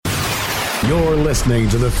You're listening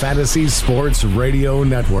to the Fantasy Sports Radio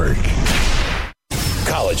Network.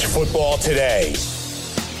 College football today.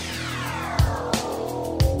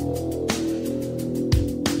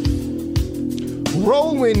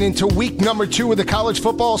 Rolling into week number 2 of the college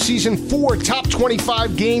football season. 4 top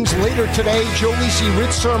 25 games later today. Joe Lisi, Rich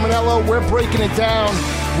Sermonello, we're breaking it down.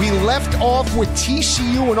 We left off with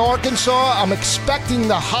TCU and Arkansas. I'm expecting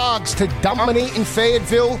the Hogs to dominate in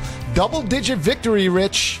Fayetteville. Double-digit victory,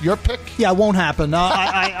 Rich. Your pick? Yeah, it won't happen.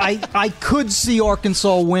 I could see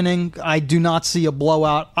Arkansas winning. I do not see a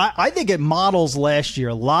blowout. I think it models last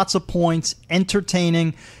year. Lots of points,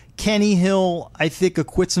 entertaining. Kenny Hill, I think,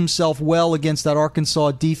 acquits himself well against that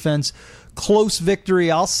Arkansas defense. Close victory.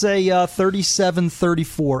 I'll say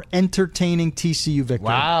 37-34. Entertaining TCU victory.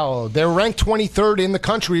 Wow. They're ranked 23rd in the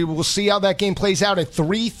country. We'll see how that game plays out at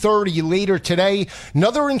 3:30 later today.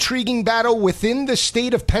 Another intriguing battle within the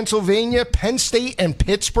state of Pennsylvania. Penn State and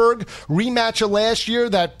Pittsburgh. Rematch of last year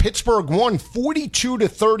that Pittsburgh won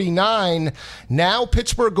 42-39. Now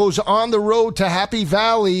Pittsburgh goes on the road to Happy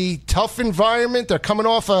Valley. Tough environment. They're coming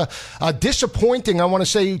off a disappointing, I want to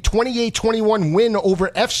say, 28-21 win over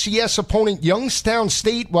FCS opponent Youngstown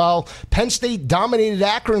State, while Penn State dominated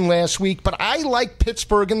Akron last week. But I like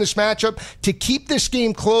Pittsburgh in this matchup to keep this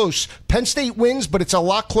game close. Penn State wins, but it's a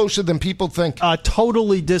lot closer than people think.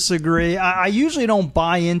 Totally disagree. I usually don't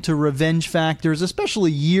buy into revenge factors,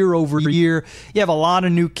 especially year over year. You have a lot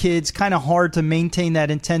of new kids, kind of hard to maintain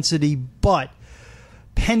that intensity, but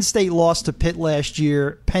Penn State lost to Pitt last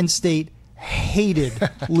year. Penn State hated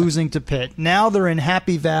losing to Pitt. Now they're in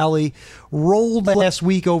Happy Valley, rolled last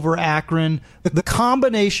week over Akron. The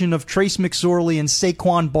combination of Trace McSorley and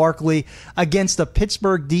Saquon Barkley against a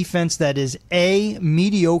Pittsburgh defense that is A,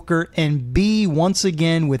 mediocre, and B, once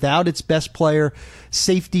again, without its best player,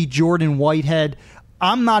 safety Jordan Whitehead.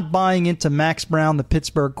 I'm not buying into Max Brown, the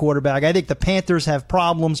Pittsburgh quarterback. I think the Panthers have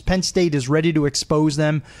problems. Penn State is ready to expose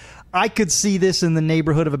them. I could see this in the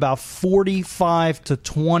neighborhood of about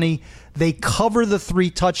 45-20. They cover the 3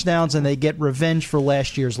 touchdowns, and they get revenge for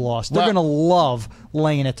last year's loss. They're going to love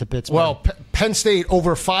laying it to Pittsburgh. Well, Penn State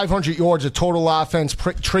over 500 yards of total offense.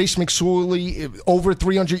 Trace McSorley over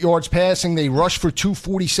 300 yards passing. They rush for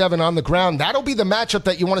 247 on the ground. That'll be the matchup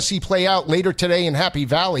that you want to see play out later today in Happy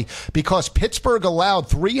Valley, because Pittsburgh allowed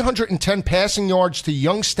 310 passing yards to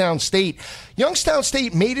Youngstown State. Youngstown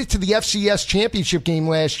State made it to the FCS championship game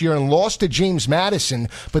last year and lost to James Madison,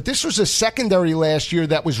 but this was a secondary last year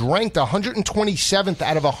that was ranked 127th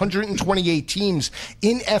out of 128 teams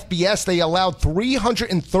in FBS. They allowed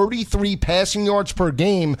 333 passing yards per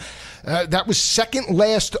game. That was second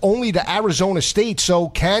last only to Arizona State. So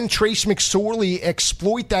can Trace McSorley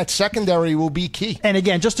exploit that secondary will be key. And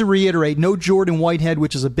again, just to reiterate, no Jordan Whitehead,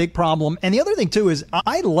 which is a big problem. And the other thing, too, is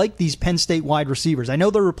I like these Penn State wide receivers. I know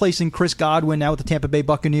they're replacing Chris Godwin now with the Tampa Bay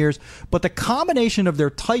Buccaneers, but the combination of their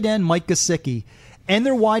tight end, Mike Gesicki, and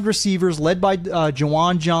their wide receivers led by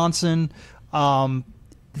Jawan Johnson,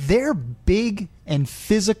 they're big and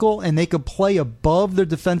physical, and they could play above their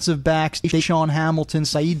defensive backs, Deshaun Hamilton,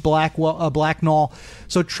 Saeed Blacknall.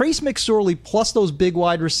 So Trace McSorley plus those big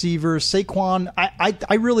wide receivers, Saquon,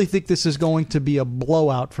 I really think this is going to be a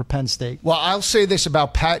blowout for Penn State. Well, I'll say this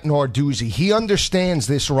about Pat Narduzzi. He understands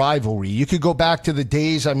this rivalry. You could go back to the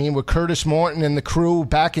days, with Curtis Morton and the crew,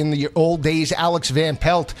 back in the old days, Alex Van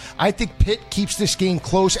Pelt. I think Pitt keeps this game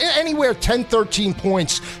close. Anywhere 10, 13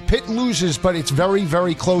 points. Pitt loses, but it's very,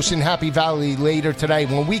 very close in Happy Valley later today.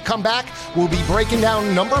 When we come back, we'll be breaking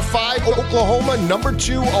down number 5, Oklahoma, number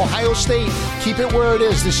 2, Ohio State. Keep it where it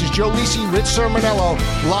is. This is Joe Lisi, Rich Sermonello,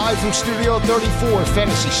 live from Studio 34,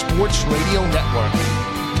 Fantasy Sports Radio Network.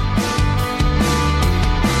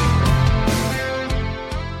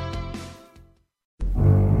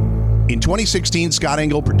 In 2016, Scott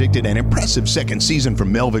Engel predicted an impressive second season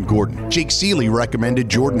from Melvin Gordon. Jake Seeley recommended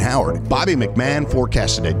Jordan Howard. Bobby McMahon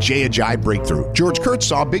forecasted a Jay Ajayi breakthrough. George Kurtz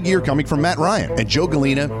saw a big year coming from Matt Ryan. And Joe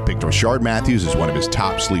Galena picked Rashard Matthews as one of his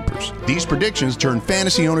top sleepers. These predictions turned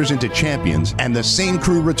fantasy owners into champions, and the same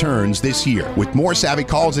crew returns this year with more savvy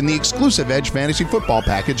calls in the exclusive Edge Fantasy Football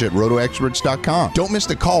package at RotoExperts.com. Don't miss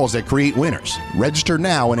the calls that create winners. Register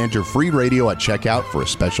now and enter free radio at checkout for a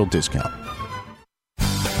special discount.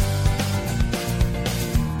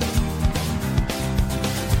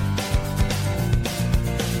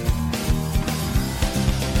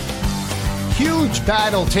 Huge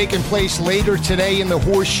battle taking place later today in the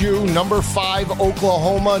Horseshoe. Number 5,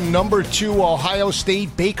 Oklahoma. Number 2, Ohio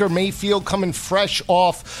State. Baker Mayfield coming fresh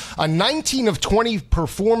off a 19 of 20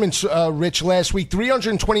 performance, Rich, last week.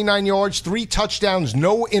 329 yards, 3 touchdowns,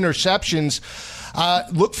 no interceptions.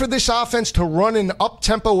 Look for this offense to run an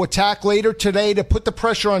up-tempo attack later today to put the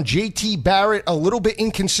pressure on J.T. Barrett. A little bit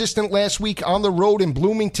inconsistent last week on the road in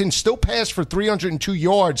Bloomington. Still passed for 302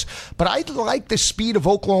 yards. But I like the speed of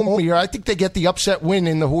Oklahoma here. I think they get the upset win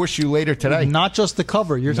in the Horseshoe later today. Not just the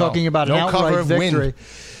cover. You're talking about an outright victory. Win.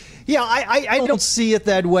 Yeah, I don't see it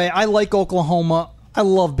that way. I like Oklahoma. I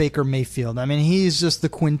love Baker Mayfield. I mean, he's just the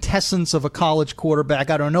quintessence of a college quarterback.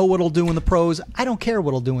 I don't know what he'll do in the pros. I don't care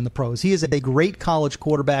what he'll do in the pros. He is a great college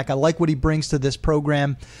quarterback. I like what he brings to this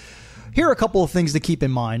program. Here are a couple of things to keep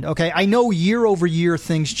in mind. Okay, I know year over year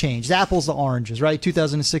things change. Apples to oranges, right?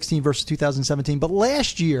 2016 versus 2017. But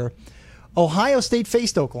last year, Ohio State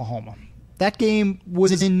faced Oklahoma. That game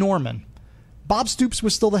was in Norman. Bob Stoops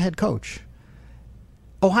was still the head coach.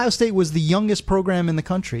 Ohio State was the youngest program in the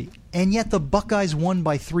country, and yet the Buckeyes won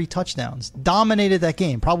by 3 touchdowns. Dominated that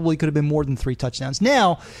game. Probably could have been more than 3 touchdowns.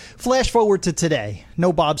 Now, flash forward to today.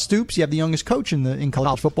 No Bob Stoops. You have the youngest coach in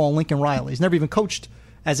college football, Lincoln Riley. He's never even coached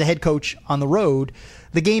as a head coach on the road.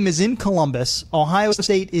 The game is in Columbus. Ohio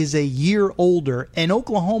State is a year older, and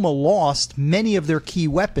Oklahoma lost many of their key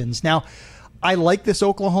weapons. Now, I like this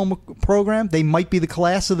Oklahoma program. They might be the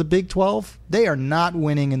class of the Big 12. They are not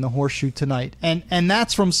winning in the Horseshoe tonight. And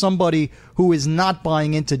that's from somebody who is not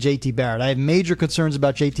buying into J.T. Barrett. I have major concerns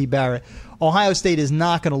about J.T. Barrett. Ohio State is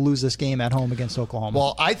not going to lose this game at home against Oklahoma.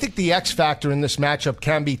 Well, I think the X factor in this matchup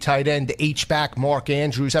can be tight end H-back Mark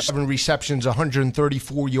Andrews. 7 receptions,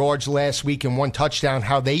 134 yards last week and 1 touchdown.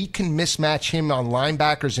 How they can mismatch him on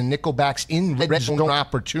linebackers and nickelbacks in red zone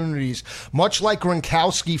opportunities, much like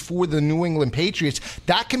Gronkowski for the New England Patriots.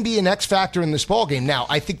 That can be an X factor in this ballgame. Now,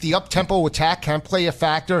 I think the up-tempo attack can play a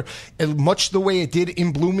factor, much the way it did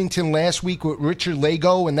in Bloomington last week with Richard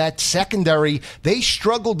Lago and that secondary. They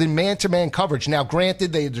struggled in man-to-man coverage. Now,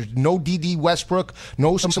 granted, there's no D.D. Westbrook,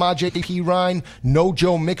 no Samaje Perine, no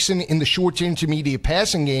Joe Mixon in the short to intermediate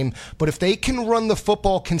passing game, but if they can run the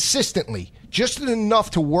football consistently, just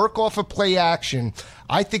enough to work off of play action,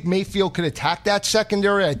 I think Mayfield could attack that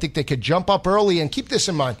secondary. I think they could jump up early. And keep this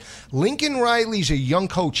in mind, Lincoln Riley's a young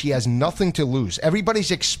coach. He has nothing to lose.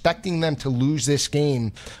 Everybody's expecting them to lose this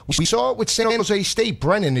game. We saw it with San Jose State.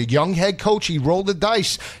 Brennan, a young head coach, he rolled the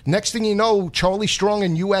dice. Next thing you know, Charlie Strong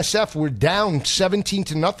and USF were down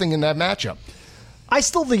 17-0 in that matchup. I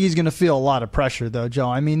still think he's going to feel a lot of pressure, though, Joe.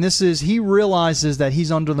 I mean, he realizes that he's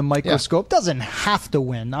under the microscope. Yeah. Doesn't have to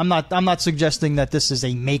win. I'm not suggesting that this is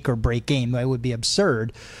a make or break game. That would be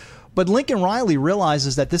absurd. But Lincoln Riley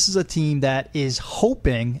realizes that this is a team that is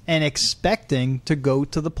hoping and expecting to go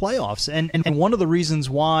to the playoffs. And one of the reasons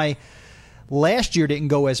why last year didn't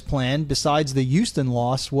go as planned, besides the Houston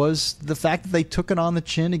loss, was the fact that they took it on the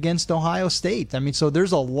chin against Ohio State. I mean, so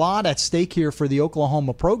there's a lot at stake here for the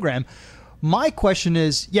Oklahoma program. My question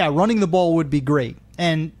is, running the ball would be great.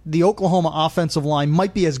 And the Oklahoma offensive line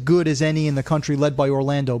might be as good as any in the country, led by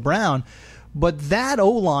Orlando Brown. But that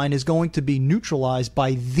O-line is going to be neutralized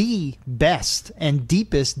by the best and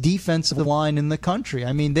deepest defensive line in the country.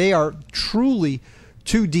 I mean, they are truly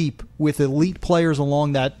too deep with elite players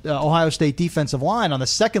along that Ohio State defensive line. On the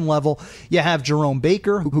second level, you have Jerome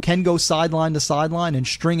Baker, who can go sideline to sideline and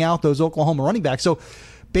string out those Oklahoma running backs. So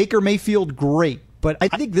Baker Mayfield, great. But I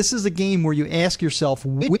think this is a game where you ask yourself,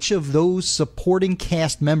 which of those supporting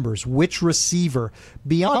cast members, which receiver,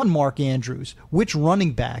 beyond Mark Andrews, which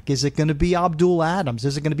running back? Is it going to be Abdul Adams?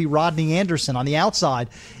 Is it going to be Rodney Anderson on the outside?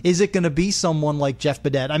 Is it going to be someone like Jeff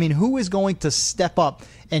Badet? I mean, who is going to step up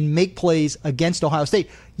and make plays against Ohio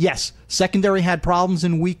State? Yes, secondary had problems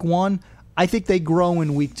in week 1. I think they grow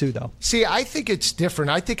in week 2, though. See, I think it's different.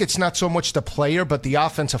 I think it's not so much the player, but the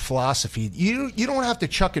offensive philosophy. You don't have to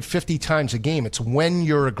chuck it 50 times a game. It's when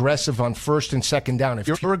you're aggressive on first and second down.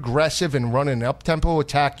 If you're aggressive and run an up-tempo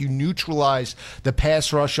attack, you neutralize the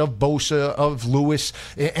pass rush of Bosa, of Lewis,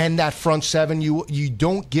 and that front seven. You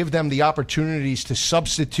don't give them the opportunities to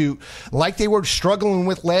substitute like they were struggling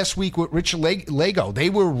with last week with Richard Lago. They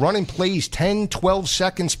were running plays 10, 12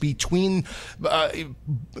 seconds between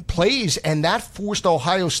plays, and that forced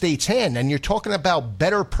Ohio State's hand. And you're talking about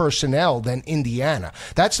better personnel than Indiana.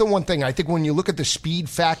 That's the one thing. I think when you look at the speed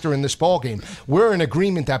factor in this ballgame, we're in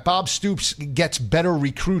agreement that Bob Stoops gets better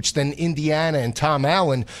recruits than Indiana and Tom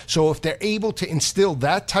Allen. So if they're able to instill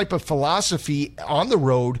that type of philosophy on the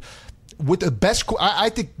road with the best, I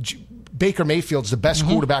think Baker Mayfield's the best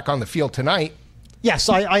quarterback on the field tonight. Yes,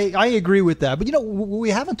 I agree with that. But, what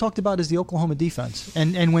we haven't talked about is the Oklahoma defense.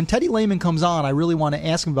 And when Teddy Lehman comes on, I really want to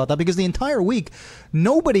ask him about that, because the entire week,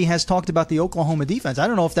 nobody has talked about the Oklahoma defense. I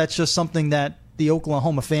don't know if that's just something that the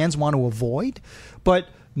Oklahoma fans want to avoid, but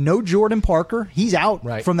No Jordan Parker. He's out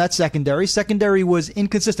from that secondary. Secondary was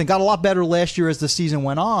inconsistent. Got a lot better last year as the season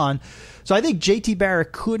went on. So I think J.T.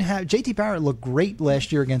 Barrett J.T. Barrett looked great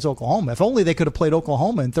last year against Oklahoma. If only they could have played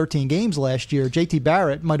Oklahoma in 13 games last year, J.T.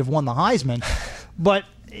 Barrett might have won the Heisman. But,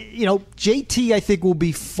 J.T. I think will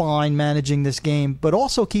be fine managing this game. But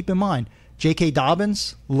also keep in mind, J.K.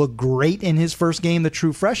 Dobbins looked great in his first game, the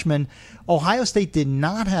true freshman. Ohio State did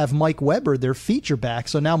not have Mike Weber, their feature back.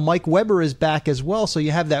 So now Mike Weber is back as well. So you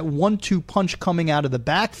have that 1-2 punch coming out of the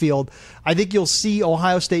backfield. I think you'll see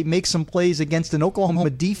Ohio State make some plays against an Oklahoma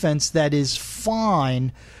defense that is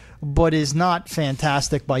fine, but is not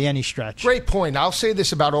fantastic by any stretch. Great point. I'll say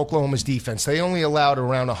this about Oklahoma's defense. They only allowed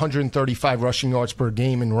around 135 rushing yards per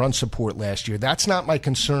game in run support last year. That's not my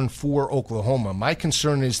concern for Oklahoma. My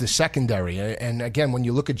concern is the secondary. And again, when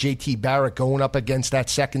you look at J.T. Barrett going up against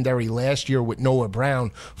that secondary last year with Noah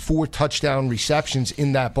Brown, 4 touchdown receptions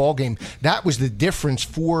in that ballgame, that was the difference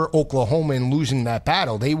for Oklahoma in losing that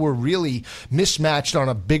battle. They were really mismatched on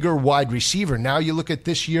a bigger wide receiver. Now you look at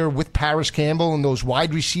this year with Paris Campbell and those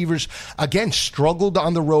wide receivers, again, struggled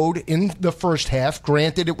on the road in the first half.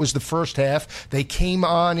 Granted, it was the first half. They came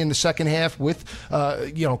on in the second half with,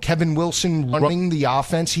 Kevin Wilson running the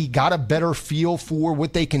offense. He got a better feel for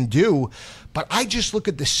what they can do. But I just look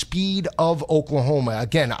at the speed of Oklahoma.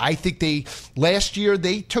 Again, I think last year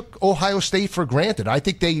they took Ohio State for granted. I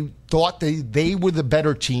think they thought they were the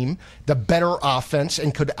better team, the better offense,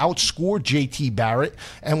 and could outscore J.T. Barrett.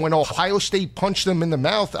 And when Ohio State punched them in the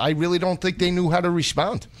mouth, I really don't think they knew how to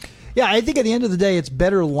respond. Yeah, I think at the end of the day, it's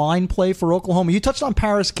better line play for Oklahoma. You touched on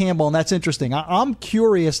Paris Campbell, and that's interesting. I'm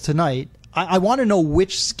curious tonight. I want to know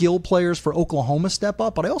which skill players for Oklahoma step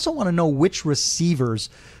up, but I also want to know which receivers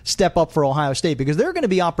step up for Ohio State, because there are going to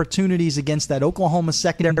be opportunities against that Oklahoma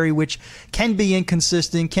secondary, which can be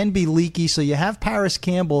inconsistent, can be leaky. So you have Paris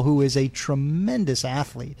Campbell, who is a tremendous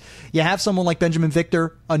athlete. You have someone like Benjamin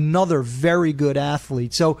Victor, another very good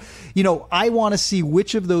athlete. So, I want to see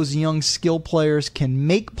which of those young skill players can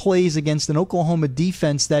make plays against an Oklahoma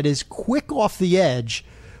defense that is quick off the edge,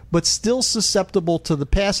 but still susceptible to the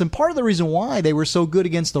pass. And part of the reason why they were so good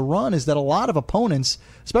against the run is that a lot of opponents,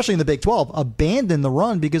 especially in the Big 12, abandoned the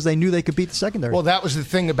run because they knew they could beat the secondary. Well, that was the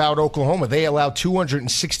thing about Oklahoma. They allowed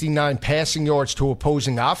 269 passing yards to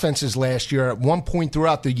opposing offenses last year. At one point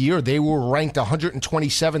throughout the year, they were ranked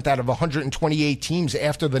 127th out of 128 teams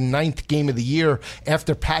after the 9th game of the year,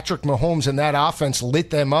 after Patrick Mahomes and that offense lit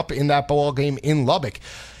them up in that ball game in Lubbock.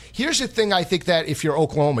 Here's the thing, I think that if you're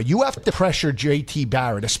Oklahoma, you have to pressure J.T.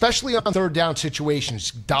 Barrett, especially on third down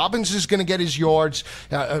situations. Dobbins is going to get his yards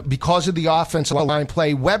because of the offensive line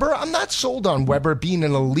play. Weber, I'm not sold on Weber being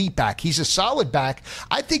an elite back. He's a solid back.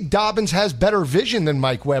 I think Dobbins has better vision than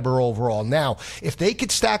Mike Weber overall. Now, if they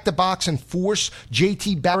could stack the box and force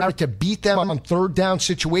J.T. Barrett to beat them on third down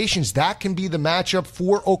situations, that can be the matchup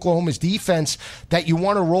for Oklahoma's defense that you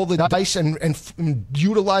want to roll the dice and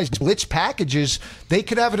utilize blitz packages. They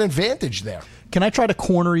could have an advantage there. Can I try to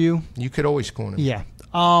corner you? You could always corner me. Yeah.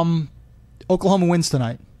 Oklahoma wins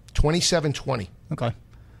tonight. 27-20. Okay.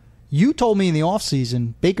 You told me in the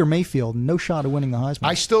offseason, Baker Mayfield, no shot of winning the Heisman.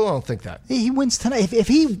 I still don't think that. He wins tonight. If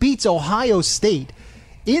he beats Ohio State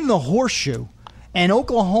in the horseshoe, and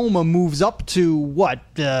Oklahoma moves up to,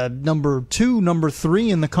 number 2, number 3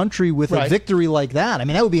 in the country with a victory like that. I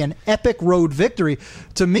mean, that would be an epic road victory.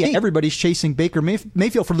 To me, everybody's chasing Baker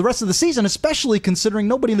Mayfield for the rest of the season, especially considering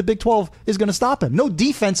nobody in the Big 12 is going to stop him. No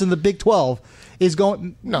defense in the Big 12 is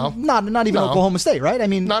going. No, not even Oklahoma State, right? I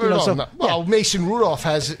mean, not at all. So, well, Mason Rudolph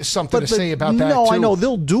has something to say about that. No, too. I know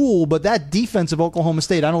they'll duel, but that defense of Oklahoma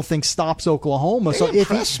State, I don't think stops Oklahoma. They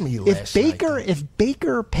impressed me last night. If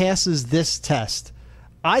Baker passes this test,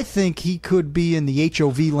 I think he could be in the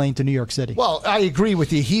HOV lane to New York City. Well, I agree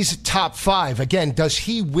with you. He's top 5. Again, does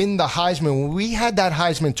he win the Heisman? When we had that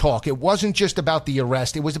Heisman talk, it wasn't just about the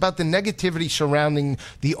arrest. It was about the negativity surrounding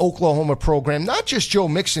the Oklahoma program. Not just Joe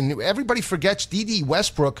Mixon. Everybody forgets D.D.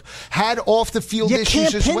 Westbrook had off-the-field issues as well.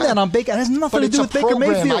 You can't pin that on Baker. It has nothing to do with Baker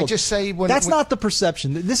Mayfield. I just say that's not the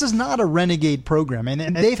perception. This is not a renegade program,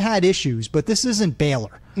 and they've had issues, but this isn't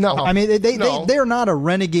Baylor. No. I mean, they're not a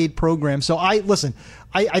renegade program. So I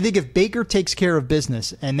think if Baker takes care of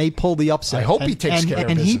business and they pull the upset, I hope he takes care of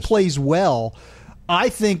business, and he plays well, I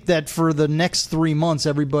think that for the next 3 months,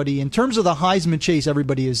 everybody, in terms of the Heisman chase,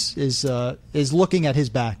 everybody is looking at his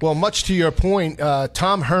back. Well, much to your point,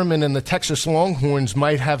 Tom Herman and the Texas Longhorns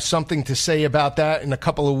might have something to say about that in a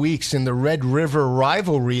couple of weeks in the Red River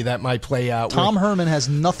rivalry that might play out. Tom Herman has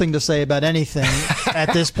nothing to say about anything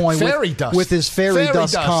at this point with his fairy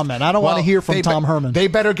dust comment. I don't want to hear from Tom Herman. They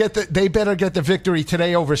better get the victory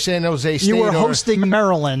today over San Jose State. You were hosting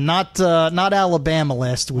Maryland, not Alabama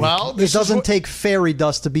last week. Well, it doesn't take fairy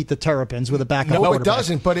dust to beat the Terrapins with a backup quarterback. No, it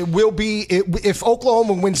doesn't, but it will be. If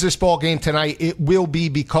Oklahoma wins this ball game tonight, it will be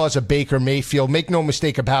because of Baker Mayfield. Make no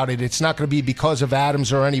mistake about it. It's not going to be because of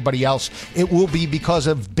Adams or anybody else. It will be because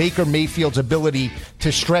of Baker Mayfield's ability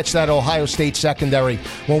to stretch that Ohio State secondary.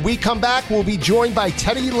 When we come back, we'll be joined by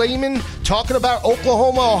Teddy Lehman talking about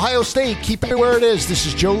Oklahoma, Ohio State. Keep it where it is. This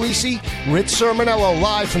is Joe Lisi, Rich Sermonello,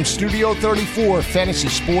 live from Studio 34, Fantasy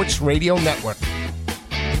Sports Radio Network.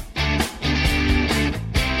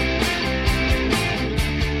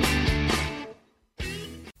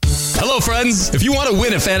 Hello, friends. If you want to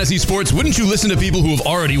win at fantasy sports, wouldn't you listen to people who have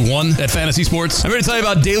already won at fantasy sports? I'm here to tell you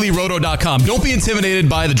about DailyRoto.com. Don't be intimidated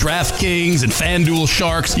by the DraftKings and FanDuel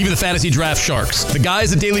sharks, even the fantasy draft sharks. The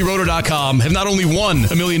guys at DailyRoto.com have not only won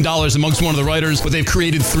 $1 million amongst one of the writers, but they've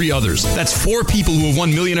created 3 others. That's 4 people who have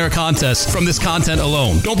won millionaire contests from this content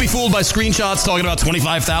alone. Don't be fooled by screenshots talking about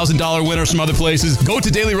 $25,000 winners from other places. Go to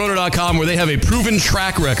DailyRoto.com where they have a proven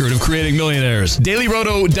track record of creating millionaires.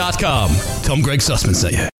 DailyRoto.com. Tell them Greg Sussman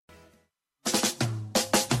sent you.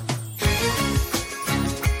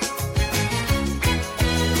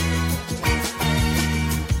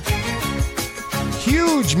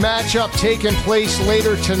 Huge matchup taking place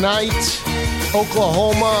later tonight.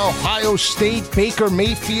 Oklahoma, Ohio State, Baker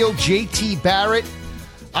Mayfield, J.T. Barrett.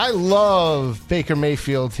 I love Baker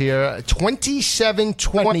Mayfield here.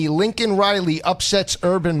 27-20. Lincoln Riley upsets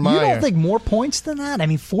Urban Meyer. You don't think more points than that? I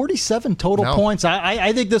mean, 47 total points.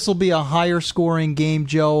 I think this will be a higher scoring game,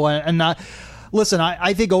 Joe. And not. Listen,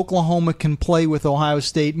 I think Oklahoma can play with Ohio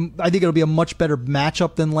State. I think it'll be a much better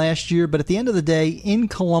matchup than last year. But at the end of the day, in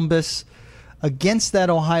Columbus, against that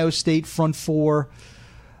Ohio State front four,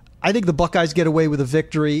 I think the Buckeyes get away with a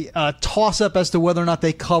victory. Toss-up as to whether or not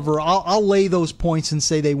they cover. I'll lay those points and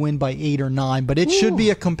say they win by 8 or 9, but it should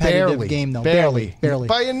be a competitive game, though. Barely.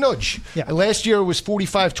 By a nudge. Yeah. Last year it was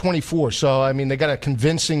 45-24, so, I mean, they got a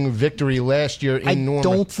convincing victory last year in Norman.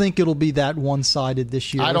 I don't think it'll be that one-sided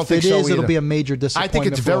this year. I don't think so either. It'll be a major disappointment. I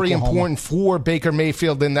think it's very Oklahoma. important for Baker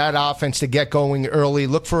Mayfield in that offense to get going early.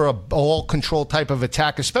 Look for a ball-control type of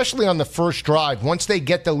attack, especially on the first drive. Once they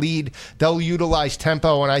get the lead, they'll utilize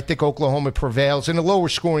tempo, and I think Oklahoma prevails in a lower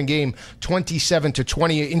scoring game,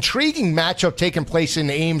 27-20. Intriguing matchup taking place in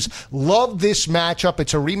Ames. Love this matchup.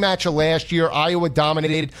 It's a rematch of last year. Iowa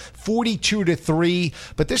dominated 42-3.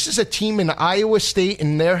 But this is a team in Iowa State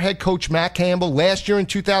and their head coach Matt Campbell last year in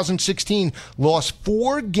 2016 lost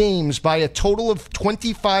 4 games by a total of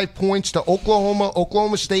 25 points to Oklahoma,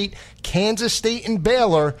 Oklahoma State, Kansas State, and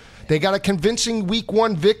Baylor. They got a convincing Week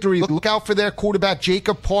 1 victory. Look out for their quarterback,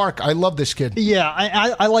 Jacob Park. I love this kid. Yeah,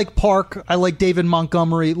 I like Park. I like David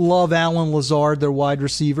Montgomery. Love Alan Lazard, their wide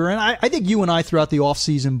receiver. And I think you and I throughout the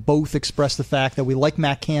offseason both expressed the fact that we like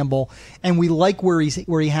Matt Campbell and we like where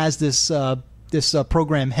he has this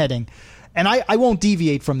program heading. And I won't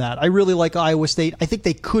deviate from that. I really like Iowa State. I think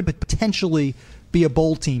they could potentially be a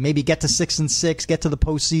bowl team, maybe get to 6-6, get to the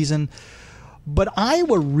postseason. But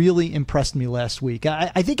Iowa really impressed me last week.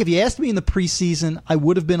 I think if you asked me in the preseason, I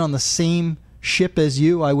would have been on the same ship as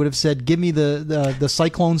you. I would have said, give me the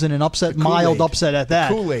Cyclones in an upset, mild upset at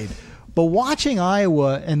that. Kool-Aid. But watching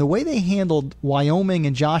Iowa and the way they handled Wyoming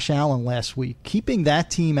and Josh Allen last week, keeping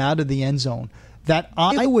that team out of the end zone, that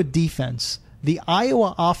Iowa defense, the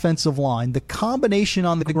Iowa offensive line, the combination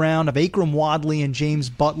on the ground of Akram Wadley and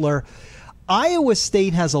James Butler, Iowa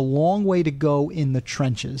State has a long way to go in the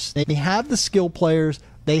trenches. They have the skill players.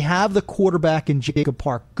 They have the quarterback in Jacob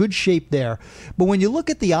Park. Good shape there. But when you look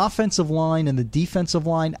at the offensive line and the defensive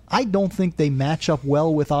line, I don't think they match up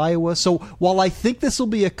well with Iowa. So while I think this will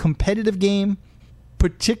be a competitive game,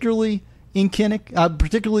 particularly in Kinnick,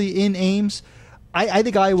 particularly in Ames, I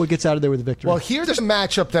think Iowa gets out of there with a victory. Well, here's a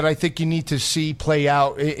matchup that I think you need to see play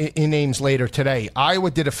out in Ames later today.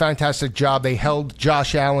 Iowa did a fantastic job. They held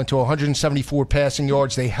Josh Allen to 174 passing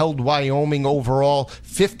yards. They held Wyoming overall,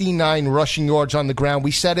 59 rushing yards on the ground.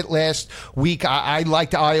 We said it last week. I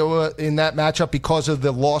liked Iowa in that matchup because of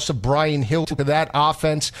the loss of Brian Hill to that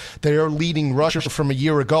offense. Their leading rusher from a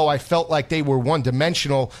year ago, I felt like they were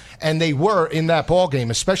one-dimensional, and they were in that ballgame,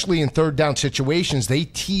 especially in third down situations. They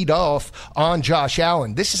teed off on Josh Josh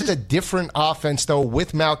Allen. This is a different offense, though,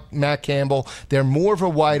 with Matt Campbell. They're more of a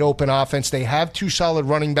wide-open offense. They have two solid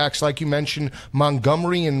running backs, like you mentioned,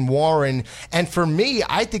 Montgomery and Warren. And for me,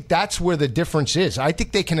 I think that's where the difference is. I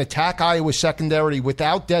think they can attack Iowa's secondary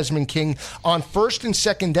without Desmond King on first and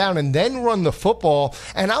second down and then run the football.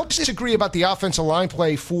 And I'll disagree about the offensive line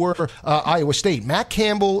play for Iowa State. Matt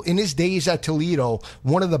Campbell, in his days at Toledo,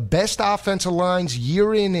 one of the best offensive lines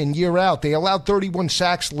year in and year out. They allowed 31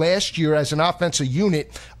 sacks last year as an offensive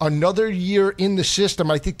unit. Another year in the system,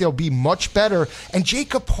 I think they'll be much better. And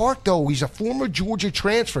Jacob Park, though, he's a former Georgia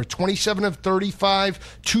transfer, 27 of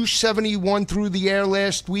 35, 271 through the air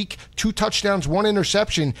last week, 2 touchdowns, 1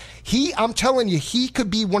 interception. I'm telling you, he could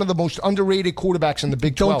be one of the most underrated quarterbacks in the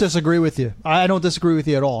Big 12. Don't disagree with you. I don't disagree with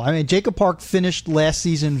you at all. I mean, Jacob Park finished last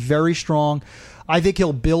season very strong. I think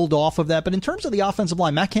he'll build off of that. But in terms of the offensive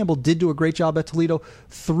line, Matt Campbell did do a great job at Toledo.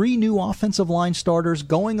 3 new offensive line starters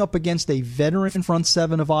going up against a veteran front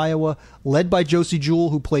seven of Iowa, led by Josie Jewell,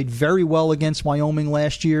 who played very well against Wyoming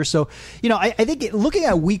last year. So, I think looking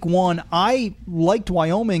at week 1, I liked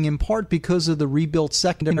Wyoming in part because of the rebuilt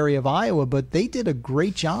secondary of Iowa, but they did a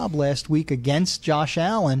great job last week against Josh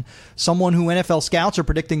Allen, someone who NFL scouts are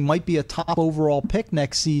predicting might be a top overall pick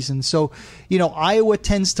next season. So, Iowa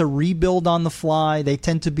tends to rebuild on the fly. They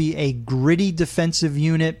tend to be a gritty defensive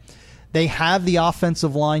unit. They have the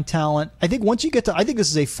offensive line talent. I think once you get to, I think this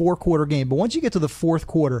is a 4-quarter game, but once you get to the 4th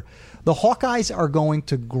quarter, the Hawkeyes are going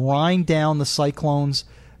to grind down the Cyclones.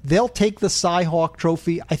 They'll take the Cy-Hawk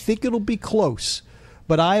trophy. I think it'll be close,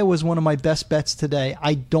 but Iowa's one of my best bets today.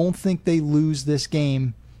 I don't think they lose this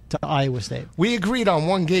game to Iowa State. We agreed on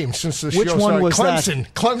one game since the Which show one started. was Clemson.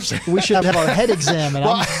 that? Clemson. We should have our head examined.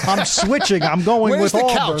 I'm switching. I'm going Where's with the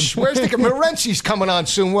Auburn. couch? Where's the Morency's coming on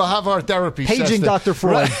soon. We'll have our therapy Paging session. Dr.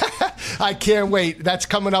 Freud. I can't wait. That's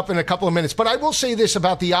coming up in a couple of minutes. But I will say this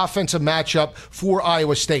about the offensive matchup for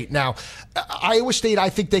Iowa State. Now, Iowa State, I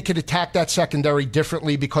think they could attack that secondary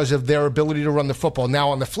differently because of their ability to run the football. Now,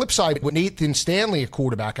 on the flip side, with Nathan Stanley, a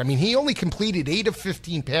quarterback, I mean, he only completed 8 of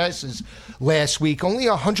 15 passes last week, only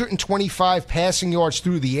 125 passing yards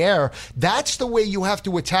through the air. That's the way you have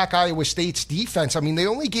to attack Iowa State's defense. I mean, they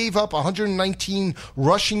only gave up 119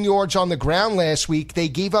 rushing yards on the ground last week. They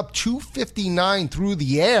gave up 259 through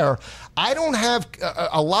the air. I don't have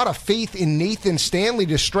a lot of faith in Nathan Stanley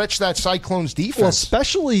to stretch that Cyclones defense. Well,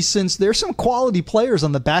 especially since there's some quality players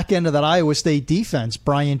on the back end of that Iowa State defense.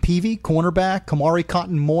 Brian Peavy, cornerback, Kamari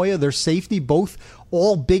Cotton-Moya, their safety, both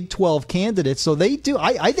all Big 12 candidates. So they do.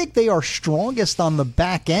 I think they are strongest on the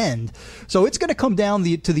back end. So it's going to come down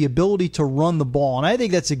to the ability to run the ball. And I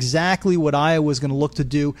think that's exactly what Iowa is going to look to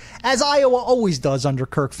do, as Iowa always does under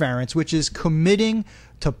Kirk Ferentz, which is committing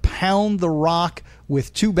to pound the rock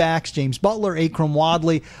with 2 backs, James Butler, Akram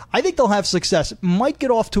Wadley. I think they'll have success. Might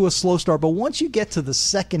get off to a slow start, but once you get to the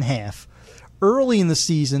second half, early in the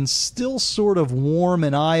season, still sort of warm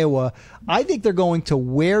in Iowa, I think they're going to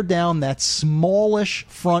wear down that smallish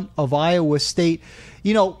front of Iowa State.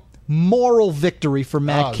 Moral victory for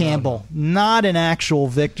Matt Campbell, not an actual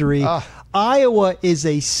victory. Iowa is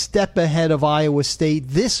a step ahead of Iowa State.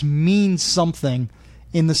 This means something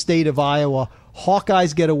in the state of Iowa.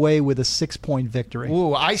 Hawkeyes get away with a 6-point victory.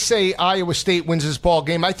 Ooh, I say Iowa State wins this ball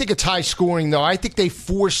game. I think it's high scoring, though. I think they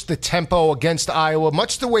forced the tempo against Iowa,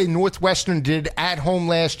 much the way Northwestern did at home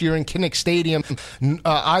last year in Kinnick Stadium.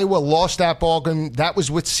 Iowa lost that ball game. That was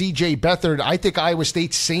with C.J. Beathard. I think Iowa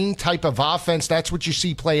State's same type of offense. That's what you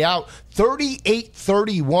see play out.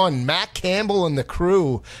 38-31. Matt Campbell and the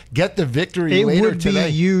crew get the victory later today. It would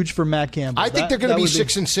be huge for Matt Campbell. I think they're going to be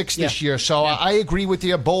 6-6 this year. So I agree with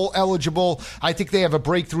you. Bowl eligible. I think they have a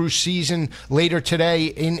breakthrough season later today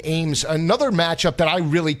in Ames. Another matchup that I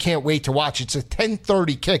really can't wait to watch. It's a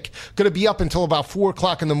 10:30 kick. Going to be up until about 4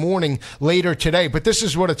 o'clock in the morning later today. But this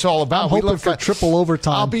is what it's all about. I'm hoping for triple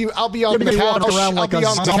overtime. I'll be on the couch. I'll be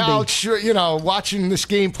on the couch, watching this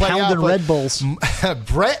game play Pounding out. Red Bulls.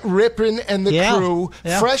 Brett Rippon and the crew,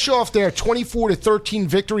 fresh off their 24-13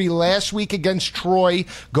 victory last week against Troy,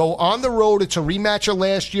 go on the road. It's a rematch of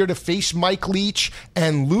last year to face Mike Leach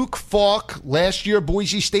and Luke Falk. Last year,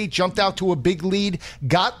 Boise State jumped out to a big lead,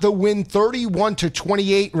 got the win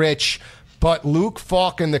 31-28, Rich. But Luke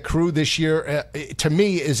Falk and the crew this year, to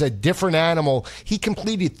me, is a different animal. He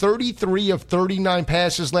completed 33 of 39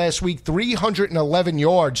 passes last week, 311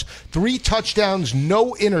 yards, 3 touchdowns,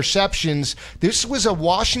 no interceptions. This was a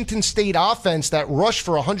Washington State offense that rushed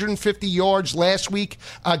for 150 yards last week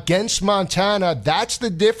against Montana. That's the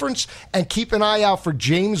difference. And keep an eye out for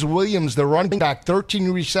James Williams, the running back,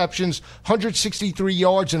 13 receptions, 163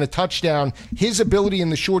 yards, and a touchdown. His ability in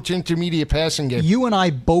the short to intermediate passing game. You and I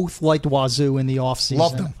both liked Wazoo Wazoo in the offseason.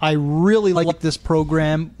 Love them. I really like this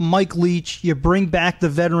program. Mike Leach, you bring back the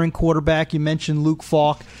veteran quarterback. You mentioned Luke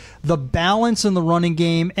Falk. The balance in the running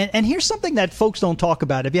game. And here's something that folks don't talk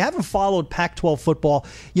about. If you haven't followed Pac-12 football,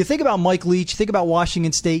 you think about Mike Leach, think about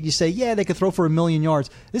Washington State, you say, yeah, they could throw for 1,000,000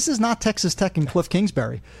 yards. This is not Texas Tech and Cliff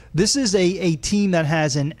Kingsbury. This is a team that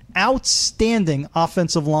has an outstanding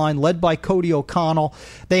offensive line led by Cody O'Connell.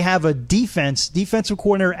 They have a defensive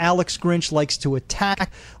coordinator Alex Grinch likes to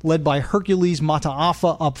attack, led by Hercules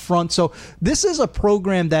Mataafa up front. So this is a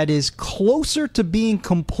program that is closer to being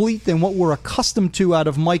complete than what we're accustomed to out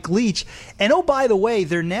of Mike Leach. And oh, by the way,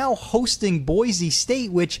 they're now hosting Boise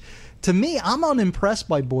State, which to me, I'm unimpressed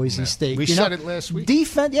by Boise State. We said it last week.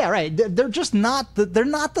 Defense, yeah, right. They're just not. They're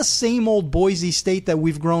not the same old Boise State that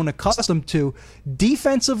we've grown accustomed to.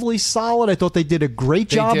 Defensively solid. I thought they did a great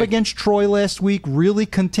job against Troy last week. Really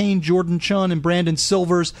contained Jordan Chun and Brandon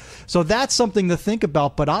Silvers. So that's something to think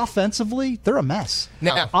about. But offensively, they're a mess.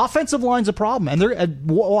 Now, offensive line's a problem, and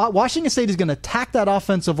Washington State is going to attack that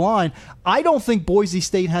offensive line. I don't think Boise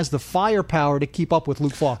State has the firepower to keep up with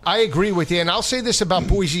Luke Falk. I agree with you, and I'll say this about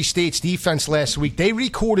Boise State's defense last week. They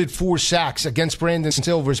recorded 4 sacks against Brandon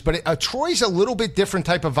Silvers, but Troy's a little bit different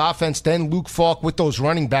type of offense than Luke Falk with those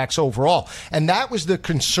running backs overall, and that was the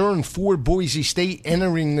concern for Boise State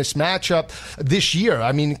entering this matchup this year.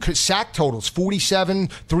 I mean, sack totals, 47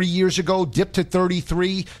 3 years ago, dipped to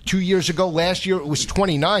 33 2 years ago. Last year it was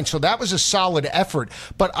 29, so that was a solid effort.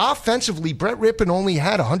 But offensively, Brett Rippon only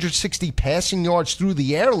had 160 passing yards through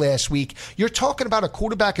the air last week. You're talking about a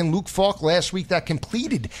quarterback in Luke Falk last week that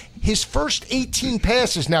completed his first 18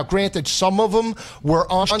 passes. Now, granted, some of them were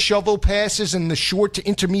on shovel passes and the short to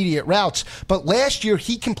intermediate routes, but last year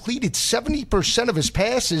he completed 70% of his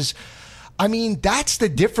passes. I mean, that's the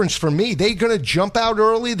difference for me. They're going to jump out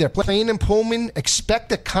early. They're playing in Pullman.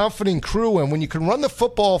 Expect a confident crew. And when you can run the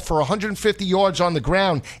football for 150 yards on the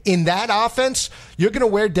ground in that offense, you're going to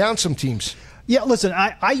wear down some teams. Yeah, listen,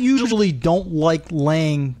 I usually don't like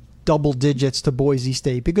laying double digits to Boise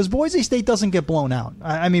State because Boise State doesn't get blown out.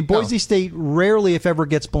 I mean, Boise State rarely, if ever,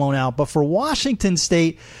 gets blown out. But for Washington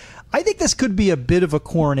State, I think this could be a bit of a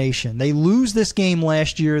coronation. They lose this game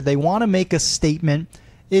last year. They want to make a statement.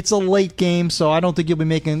 It's a late game, so I don't think you'll be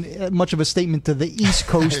making much of a statement to the East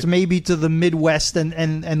Coast, maybe to the Midwest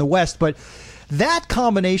and the West. But that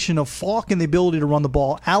combination of Falk and the ability to run the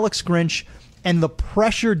ball, Alex Grinch, and the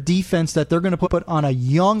pressure defense that they're going to put on a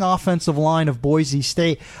young offensive line of Boise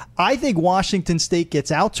State, I think Washington State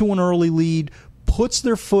gets out to an early lead, puts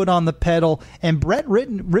their foot on the pedal, and Brett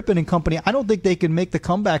Rippon and company, I don't think they can make the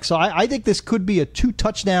comeback. So I think this could be a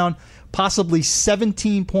 2-touchdown, possibly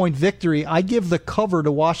 17-point victory. I give the cover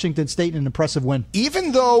to Washington State an impressive win.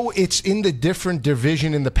 Even though it's in the different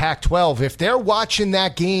division in the Pac-12, if they're watching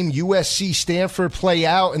that game USC-Stanford play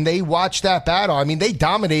out and they watch that battle, I mean, they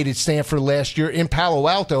dominated Stanford last year in Palo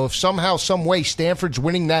Alto. If somehow, some way Stanford's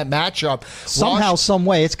winning that matchup. Some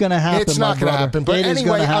way, it's going to happen. It's not going to happen. But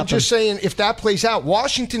anyway, I'm just saying, if that plays out,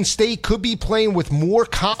 Washington State could be playing with more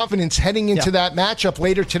confidence heading into that matchup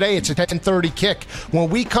later today. It's a 10:30 kick. When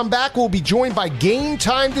we come back, we'll be joined by Game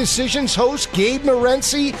Time Decisions host Gabe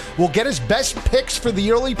Morency. We'll get his best picks for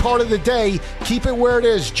the early part of the day. Keep it where it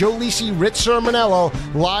is. Joe Lisi, Rich Sermonello,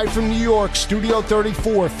 live from New York, Studio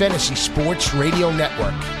 34, Fantasy Sports Radio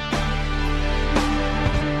Network.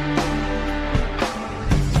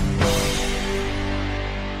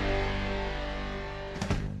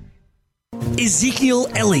 Ezekiel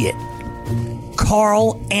Elliott,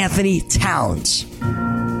 Carl Anthony Towns,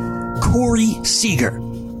 Corey Seager.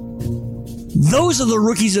 Those are the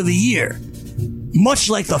rookies of the year, much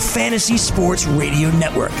like the Fantasy Sports Radio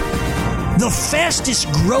Network. The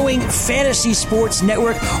fastest growing fantasy sports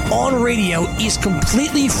network on radio is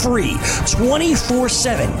completely free,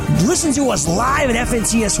 24/7. Listen to us live at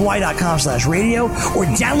fntsy.com/radio or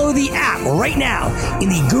download the app right now in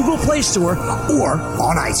the Google Play Store or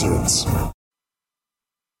on iTunes.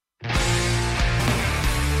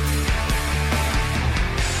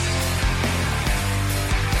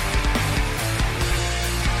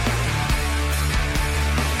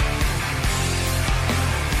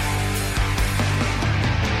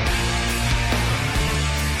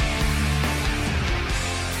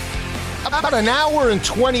 About an hour and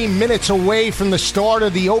 20 minutes away from the start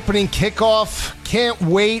of the opening kickoff. Can't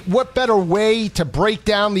wait. What better way to break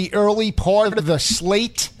down the early part of the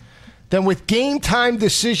slate than with Game Time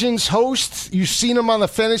Decisions host? You've seen him on the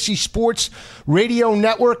Fantasy Sports Radio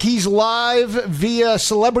Network. He's live via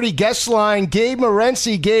celebrity guest line. Gabe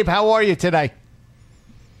Morency. Gabe, how are you today?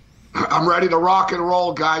 I'm ready to rock and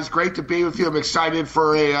roll, guys. Great to be with you. I'm excited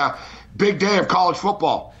for a big day of college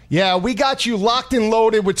football. Yeah, we got you locked and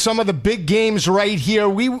loaded with some of the big games right here.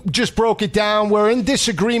 We just broke it down. We're in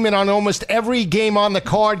disagreement on almost every game on the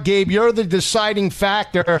card, Gabe. You're the deciding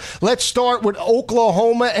factor. Let's start with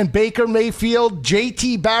Oklahoma and Baker Mayfield.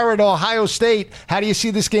 J.T. Barrett, Ohio State. How do you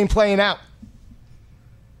see this game playing out?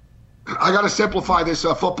 I got to simplify this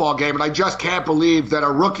football game, and I just can't believe that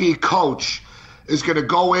a rookie coach is going to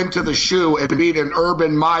go into the shoe and beat an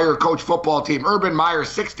Urban Meyer coach football team. Urban Meyer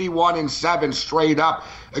 61-7 straight up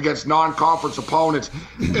against non-conference opponents.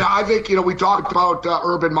 I think, we talked about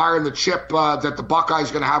Urban Meyer and the chip that the Buckeyes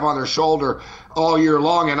are going to have on their shoulder all year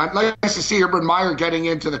long. And I'd like to see Urban Meyer getting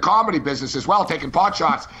into the comedy business as well, taking pot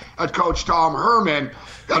shots at Coach Tom Herman.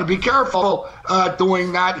 Got to be careful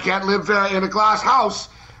doing that. You can't live in a glass house.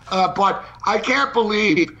 But I can't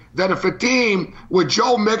believe that if a team with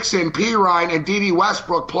Joe Mixon, Pirine, and Dede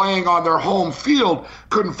Westbrook playing on their home field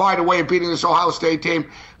couldn't find a way of beating this Ohio State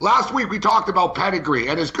team. Last week we talked about pedigree,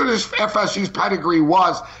 and as good as FSU's pedigree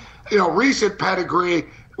was, recent pedigree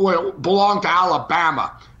belonged to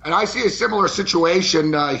Alabama. And I see a similar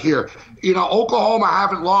situation here. Oklahoma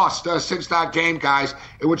haven't lost since that game, guys,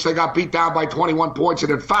 in which they got beat down by 21 points.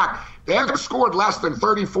 And in fact, they haven't scored less than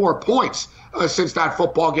 34 points since that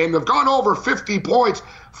football game. They've gone over 50 points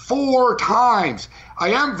 4 times. I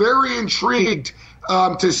am very intrigued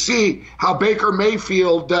to see how Baker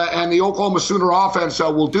Mayfield and the Oklahoma Sooner offense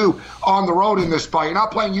will do on the road in this spot. You're not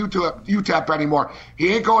playing UTEP anymore.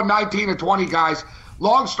 He ain't going 19-20, guys.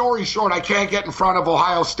 Long story short, I can't get in front of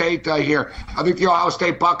Ohio State here. I think the Ohio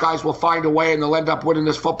State Buckeyes will find a way, and they'll end up winning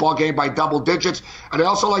this football game by double digits. And I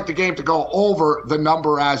also like the game to go over the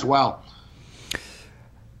number as well.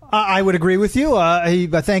 I would agree with you. I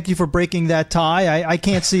thank you for breaking that tie. I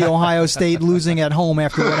can't see Ohio State losing at home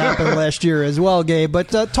after what happened last year as well, Gabe. But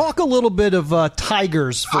talk a little bit of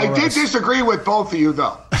Tigers for us. I did disagree with both of you,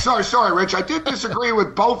 though. Sorry, Rich. I did disagree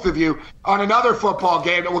with both of you on another football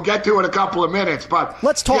game that we'll get to in a couple of minutes. But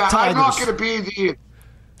let's talk Tigers. I'm not going to be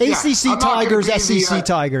the ACC Tigers, SEC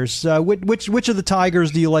Tigers. Which of the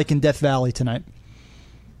Tigers do you like in Death Valley tonight?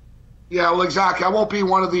 Yeah, well, exactly. I won't be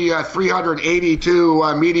one of the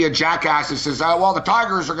 382 media jackasses who says, well, the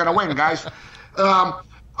Tigers are going to win, guys. I'm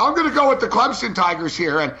going to go with the Clemson Tigers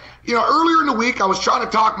here. And, earlier in the week, I was trying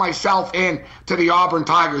to talk myself in to the Auburn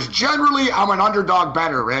Tigers. Generally, I'm an underdog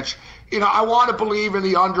better, Rich. I want to believe in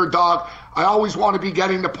the underdog. I always want to be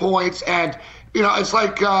getting the points. And, it's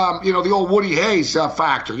like, the old Woody Hayes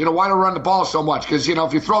factor. Why do I run the ball so much? Because,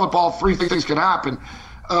 if you throw the ball, 3 things can happen.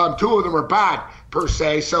 2 of them are bad, per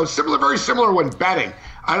se. So very similar when betting.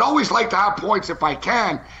 I'd always like to have points if I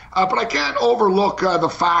can, but I can't overlook the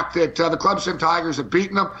fact that the Clemson Tigers have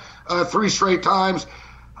beaten them 3 straight times.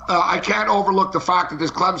 I can't overlook the fact that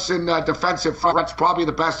this Clemson defensive front's probably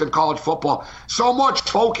the best in college football. So much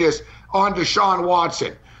focus on Deshaun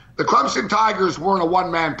Watson. The Clemson Tigers weren't a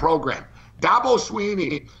one-man program. Dabo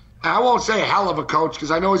Swinney, and I won't say a hell of a coach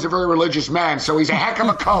because I know he's a very religious man, so he's a heck of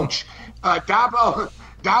a coach.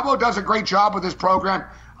 Dabo does a great job with this program.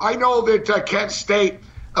 I know that Kent State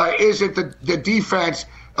isn't the defense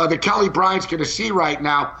that Kelly Bryant's going to see right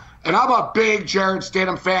now. And I'm a big Jared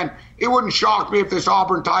Stidham fan. It wouldn't shock me if this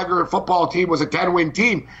Auburn Tiger football team was a 10-win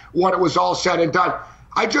team when it was all said and done.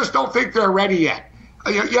 I just don't think they're ready yet.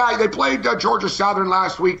 Yeah, they played Georgia Southern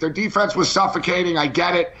last week. Their defense was suffocating. I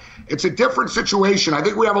get it. It's a different situation. I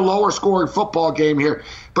think we have a lower scoring football game here.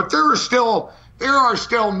 But there are still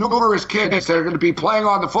numerous kids that are going to be playing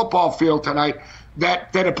on the football field tonight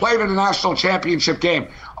that have played in a national championship game.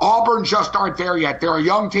 Auburn just aren't there yet. They're a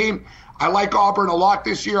young team. I like Auburn a lot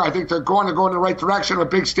this year. I think they're going to go in the right direction. I'm a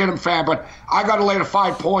big Stidham fan, but I got to lay the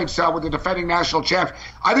 5 points with the defending national champs.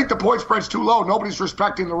 I think the point spread's too low. Nobody's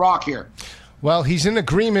respecting the Rock here. Well, he's in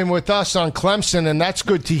agreement with us on Clemson, and that's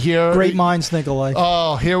good to hear. Great minds think alike.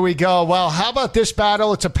 Oh, here we go. Well, how about this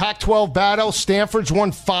battle? It's a Pac-12 battle. Stanford's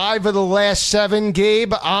won 5 of the last 7,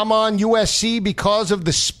 Gabe. I'm on USC because of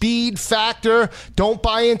the speed factor. Don't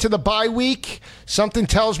buy into the bye week. Something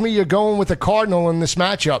tells me you're going with the Cardinal in this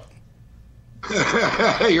matchup.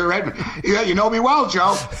 You're right. Yeah, you know me well,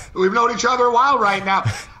 Joe. We've known each other a while right now.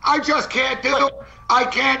 I just can't do it. I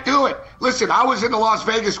can't do it. Listen, I was in the Las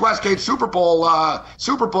Vegas Westgate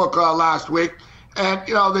Superbook last week, and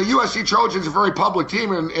the USC Trojans are a very public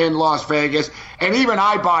team in Las Vegas, and even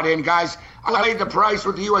I bought in, guys. I laid the price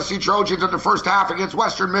with the USC Trojans in the first half against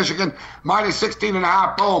Western Michigan, minus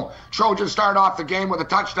 16.5. Boom. Trojans start off the game with a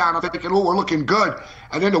touchdown. I'm thinking, we're looking good.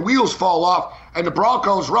 And then the wheels fall off, and the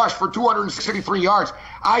Broncos rush for 263 yards.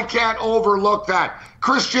 I can't overlook that.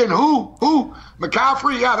 Christian, who?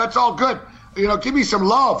 McCaffrey? Yeah, that's all good. Give me some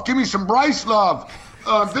love. Give me some Bryce love.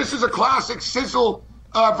 This is a classic sizzle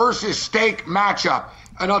versus steak matchup.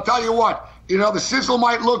 And I'll tell you what, the sizzle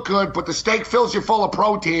might look good, but the steak fills you full of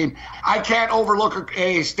protein. I can't overlook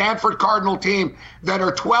a Stanford Cardinal team that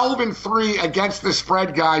are 12-3 against the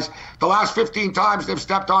spread, guys. The last 15 times they've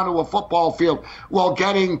stepped onto a football field while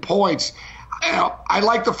getting points. I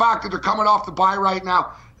like the fact that they're coming off the bye right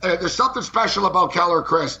now. There's something special about Keller,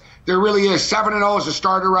 Chris. There really is. 7-0 as a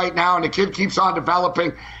starter right now, and the kid keeps on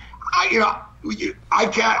developing. I'm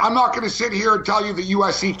not going to sit here and tell you that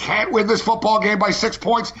USC can't win this football game by 6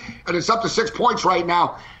 points, and it's up to 6 points right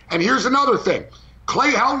now. And here's another thing.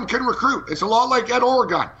 Clay Helton can recruit. It's a lot like at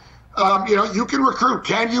Oregon. You can recruit.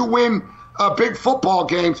 Can you win big football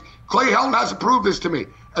games? Clay Helton hasn't proved this to me.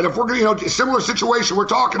 And if we're going to, similar situation, we're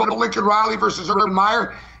talking about Lincoln Riley versus Urban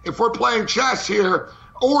Meyer. If we're playing chess here,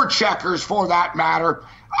 or checkers for that matter,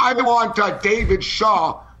 I want David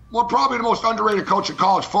Shaw. Well, probably the most underrated coach in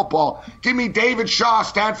college football. Give me David Shaw,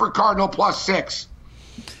 Stanford Cardinal, +6.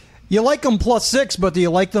 You like them +6, but do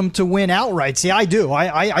you like them to win outright? See, I do.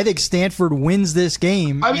 I think Stanford wins this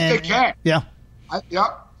game. I think they can. Yeah.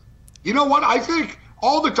 Yeah. You know what? I think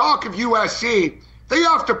all the talk of USC, they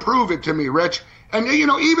have to prove it to me, Rich. And,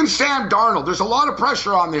 even Sam Darnold, there's a lot of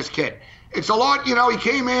pressure on this kid. It's a lot, he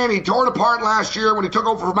came in, he tore it apart last year when he took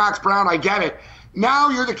over for Max Brown. I get it. Now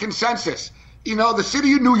you're the consensus. The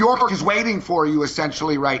city of New York is waiting for you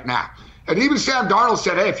essentially right now. And even Sam Darnold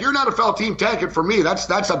said, hey, if you're an NFL team, tank it for me.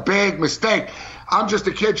 That's a big mistake. I'm just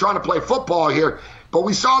a kid trying to play football here. But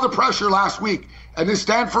we saw the pressure last week, and this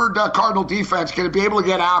Stanford Cardinal defense going to be able to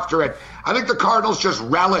get after it. I think the Cardinals just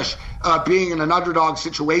relish being in an underdog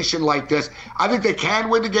situation like this. I think they can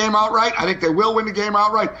win the game outright. I think they will win the game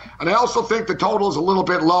outright. And I also think the total is a little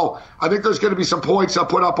bit low. I think there's going to be some points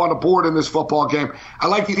put up on the board in this football game. I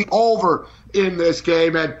like the over in this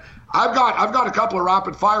game. And I've got a couple of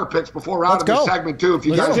rapid fire picks before we're out of this segment too. If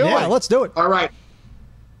you guys do it, let's do it. All right.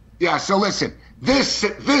 Yeah. So listen, this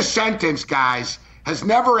sentence, guys, has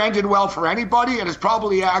never ended well for anybody, and has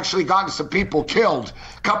probably actually gotten some people killed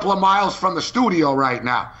a couple of miles from the studio right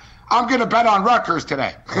now. I'm going to bet on Rutgers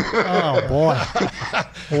today. Oh, boy.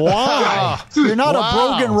 Wow. You're not a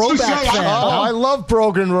Brogan Roback fan. I love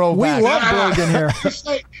Brogan Roback. We love Brogan here.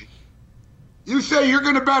 You say you're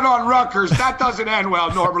going to bet on Rutgers. That doesn't end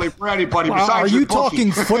well normally for anybody besides Are you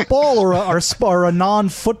talking football or a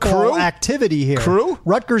non-football activity here? Crew?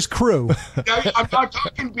 Rutgers Crew. I'm not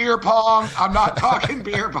talking beer pong. I'm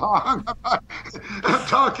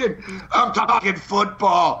talking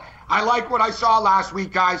football. I like what I saw last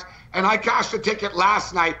week, guys, and I cashed a ticket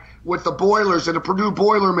last night with the Boilers and the Purdue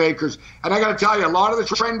Boilermakers. And I got to tell you, a lot of the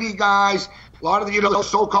trendy guys, a lot of the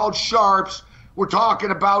so-called sharps, we're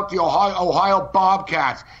talking about the Ohio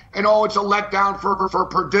Bobcats. And, it's a letdown for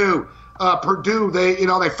Purdue. Purdue,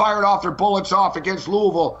 they fired off their bullets off against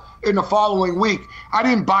Louisville in the following week. I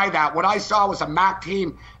didn't buy that. What I saw was a MAC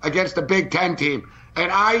team against a Big Ten team. And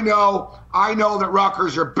I know that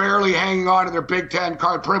Rutgers are barely hanging on to their Big Ten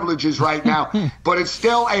card privileges right now. But it's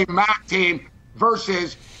still a MAC team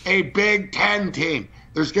versus a Big Ten team.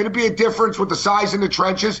 There's going to be a difference with the size in the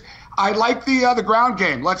trenches. I like the ground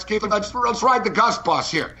game. Let's ride the Gus bus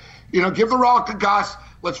here. Give the rock to Gus.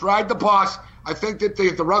 Let's ride the bus. I think that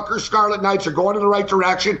the Rutgers Scarlet Knights are going in the right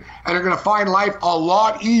direction and are going to find life a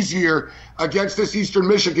lot easier against this Eastern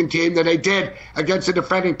Michigan team than they did against the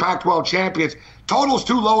defending Pac-12 champions. Total's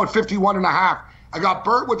too low at 51.5. I got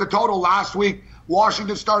burnt with the total last week.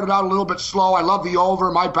 Washington started out a little bit slow. I love the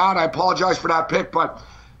over. My bad. I apologize for that pick, but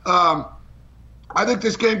I think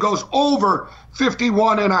this game goes over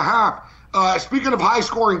 51.5. Speaking of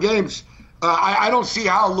high-scoring games, I don't see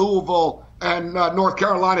how Louisville and North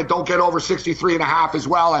Carolina don't get over 63.5 as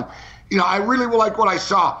well. And, I really like what I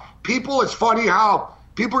saw. It's funny how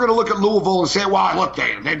people are going to look at Louisville and say, well, look,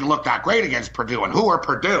 they didn't look that great against Purdue. And who are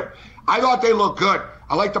Purdue? I thought they looked good.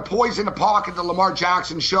 I like the poise in the pocket that Lamar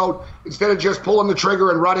Jackson showed instead of just pulling the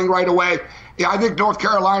trigger and running right away. Yeah, I think North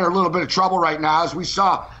Carolina are in a little bit of trouble right now, as we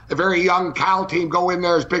saw a very young Cal team go in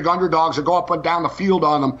there as big underdogs and go up and down the field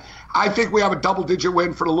on them. I think we have a double-digit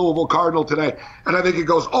win for the Louisville Cardinal today, and I think it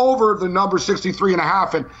goes over the number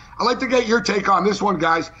 63.5. And I'd like to get your take on this one,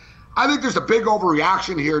 guys. I think there's a big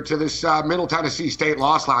overreaction here to this Middle Tennessee State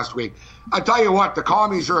loss last week. I tell you what, the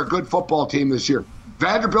Commies are a good football team this year.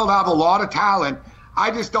 Vanderbilt have a lot of talent. I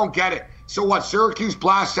just don't get it. So what, Syracuse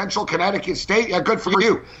blast Central Connecticut State? Yeah, good for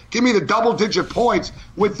you. Give me the double-digit points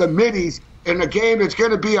with the middies in a game that's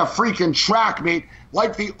going to be a freaking track meet,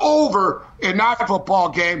 like the over in that football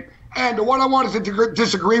game. And what I wanted to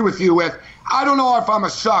disagree with you with, I don't know if I'm a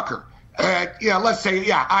sucker. Let's say,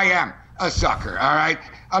 I am a sucker, all right?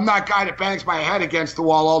 I'm not a guy that bangs my head against the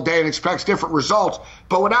wall all day and expects different results.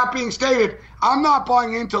 But with that being stated, I'm not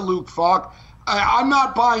buying into Luke Falk. I'm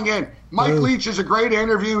not buying in. Mike Leach is a great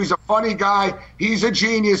interview. He's a funny guy. He's a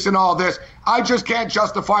genius in all this. I just can't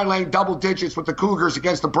justify laying double digits with the Cougars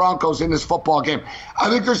against the Broncos in this football game. I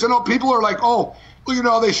think there's people are like, oh,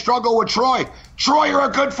 they struggle with Troy. Troy are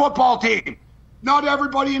a good football team. Not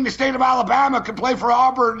everybody in the state of Alabama can play for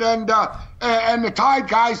Auburn and the Tide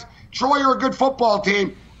guys. Troy are a good football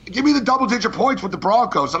team. Give me the double-digit points with the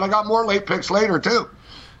Broncos, and I got more late picks later, too.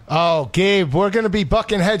 Oh, Gabe, we're going to be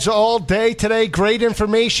bucking heads all day today. Great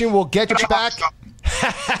information. We'll get you back.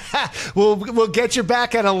 We'll get you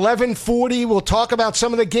back at 11:40. We'll talk about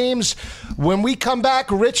some of the games. When we come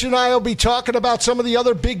back, Rich and I will be talking about some of the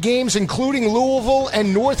other big games, including Louisville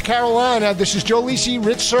and North Carolina. This is Joe Lisi,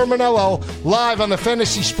 Rich Sermonello, live on the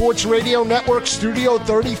Fantasy Sports Radio Network, Studio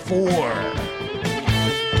 34.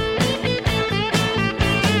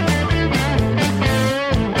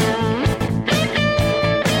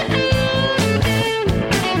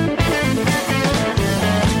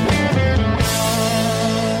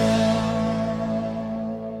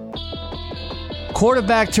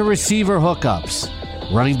 Quarterback to receiver hookups,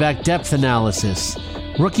 running back depth analysis,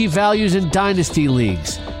 rookie values in dynasty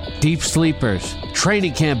leagues, deep sleepers,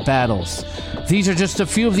 training camp battles. These are just a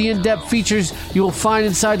few of the in-depth features you will find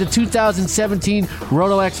inside the 2017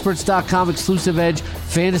 RotoExperts.com exclusive Edge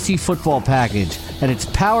Fantasy Football Package. And it's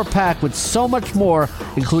power-packed with so much more,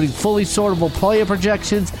 including fully sortable player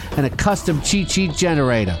projections and a custom cheat sheet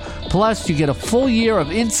generator. Plus, you get a full year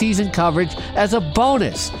of in-season coverage as a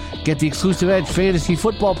bonus. Get the exclusive Edge Fantasy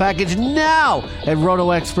Football Package now at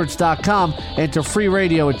RotoExperts.com. Enter free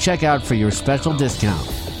radio at checkout for your special discount.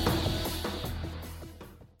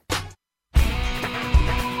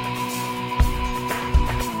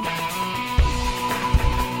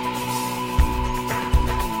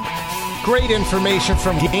 Great information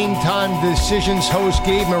from Game Time Decisions host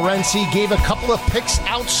Gabe Morency. Gave a couple of picks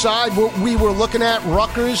outside what we were looking at,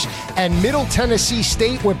 Rutgers and Middle Tennessee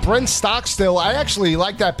State with Brent Stockstill. I actually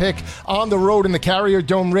like that pick on the road in the Carrier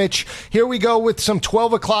Dome, Rich. Here we go with some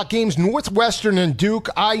 12 o'clock games. Northwestern and Duke.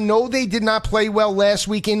 I know they did not play well last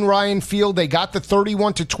week in Ryan Field. They got the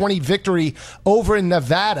 31-20 victory over in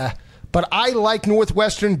Nevada. But I like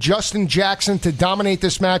Northwestern, Justin Jackson, to dominate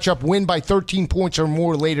this matchup, win by 13 points or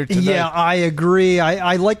more later today. Yeah, I agree.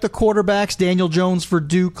 I like the quarterbacks, Daniel Jones for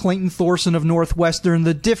Duke, Clayton Thorson of Northwestern.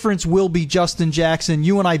 The difference will be Justin Jackson.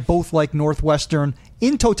 You and I both like Northwestern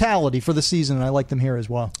in totality for the season, and I like them here as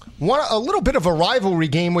well. A little bit of a rivalry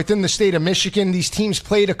game within the state of Michigan. These teams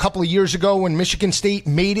played a couple of years ago when Michigan State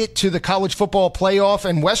made it to the college football playoff,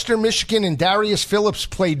 and Western Michigan and Darius Phillips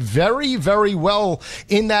played very, very well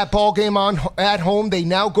in that ball game at home. They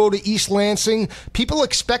now go to East Lansing. People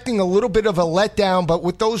expecting a little bit of a letdown, but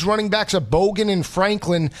with those running backs of Bogan and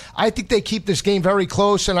Franklin, I think they keep this game very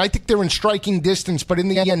close, and I think they're in striking distance, but in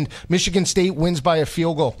the end, Michigan State wins by a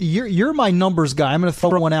field goal. You're my numbers guy. I'm going to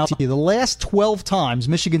throw one out to you. The last 12 times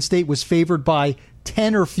Michigan State was favored by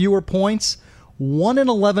 10 or fewer points,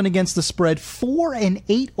 1-11 against the spread,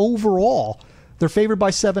 4-8 overall. They're favored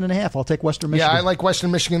by 7.5. I'll take Western Michigan. Yeah, I like Western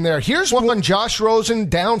Michigan there. Here's one. Josh Rosen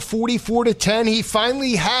down 44-10. He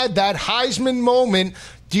finally had that Heisman moment.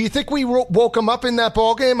 Do you think we woke him up in that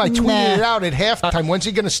ball game? I tweeted it out at halftime. When's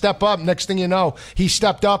he going to step up? Next thing you know, he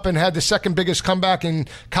stepped up and had the second biggest comeback in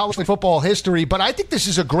college football history. But I think this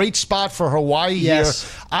is a great spot for Hawaii here.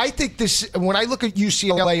 I think this, when I look at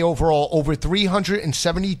UCLA overall, over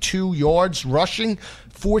 372 yards rushing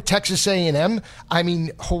for Texas A&M. I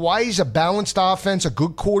mean, Hawaii's a balanced offense, a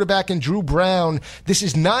good quarterback in Drew Brown. This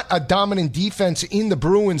is not a dominant defense in the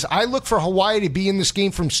Bruins. I look for Hawaii to be in this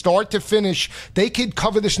game from start to finish. They could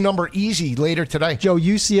cover this number easy later today. Joe,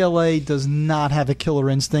 UCLA does not have a killer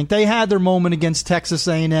instinct. They had their moment against Texas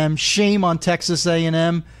A&M. Shame on Texas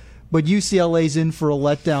A&M. But UCLA's in for a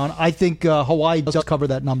letdown. I think Hawaii does cover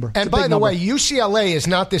that number. And by the way, UCLA is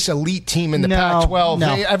not this elite team in the Pac-12.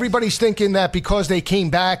 No. Everybody's thinking that because they came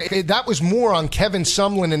back, that was more on Kevin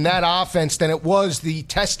Sumlin and that offense than it was the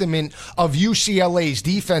testament of UCLA's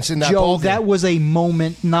defense in that ball game. Joe, that was a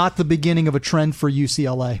moment, not the beginning of a trend for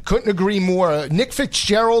UCLA. Couldn't agree more. Nick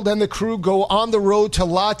Fitzgerald and the crew go on the road to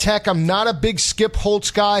La Tech. I'm not a big Skip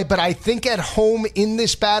Holtz guy, but I think at home in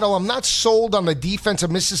this battle, I'm not sold on the defense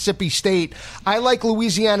of Mississippi State. I like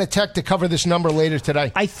Louisiana Tech to cover this number later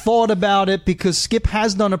today. I thought about it because Skip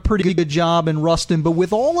has done a pretty good job in Ruston, but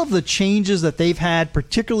with all of the changes that they've had,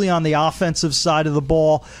 particularly on the offensive side of the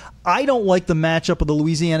ball, I don't like the matchup of the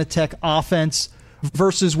Louisiana Tech offense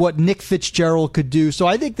versus what Nick Fitzgerald could do. So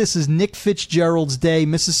I think this is Nick Fitzgerald's day.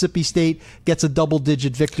 Mississippi State gets a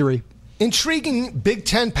double-digit victory. Intriguing Big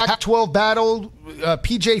Ten Pac-12 battle.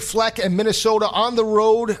 PJ Fleck and Minnesota on the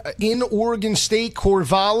road in Oregon State,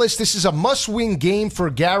 Corvallis. This is a must-win game for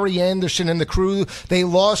Gary Anderson and the crew. They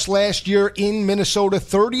lost last year in Minnesota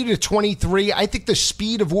 30-23. I think the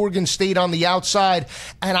speed of Oregon State on the outside,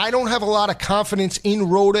 and I don't have a lot of confidence in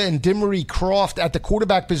Rhoda and Dimery Croft at the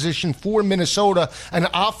quarterback position for Minnesota. An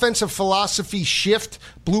offensive philosophy shift,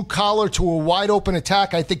 blue collar to a wide open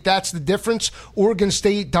attack. I think that's the difference. Oregon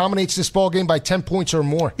State dominates this ball game by 10 points or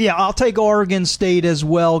more. Yeah, I'll take Oregon State as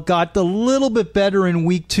well. Got a little bit better in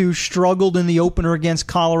week 2, struggled in the opener against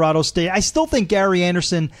Colorado State. I still think Gary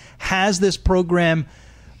Anderson has this program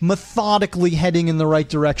methodically heading in the right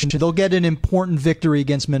direction. They'll get an important victory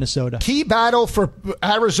against Minnesota. Key battle for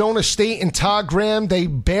Arizona State and Todd Graham. They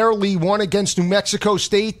barely won against New Mexico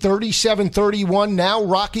State, 37-31. Now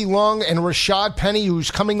Rocky Long and Rashad Penny, who's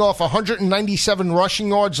coming off 197 rushing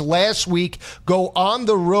yards last week, go on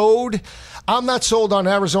the road. I'm not sold on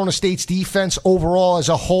Arizona State's defense overall as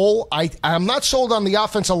a whole. I'm not sold on the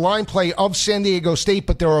offensive line play of San Diego State,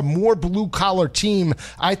 but they're a more blue-collar team.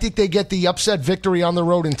 I think they get the upset victory on the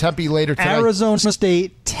road in Tempe later tonight. Arizona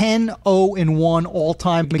State 10-0-1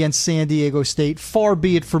 all-time against San Diego State. Far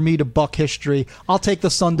be it for me to buck history. I'll take the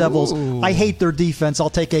Sun Devils. Ooh. I hate their defense. I'll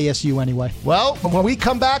take ASU anyway. Well, when we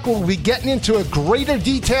come back, we'll be getting into a greater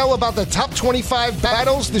detail about the top 25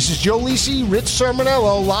 battles. This is Joe Lisi, Rich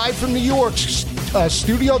Sermonello, live from New York,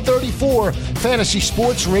 Studio 34, Fantasy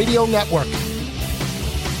Sports Radio Network.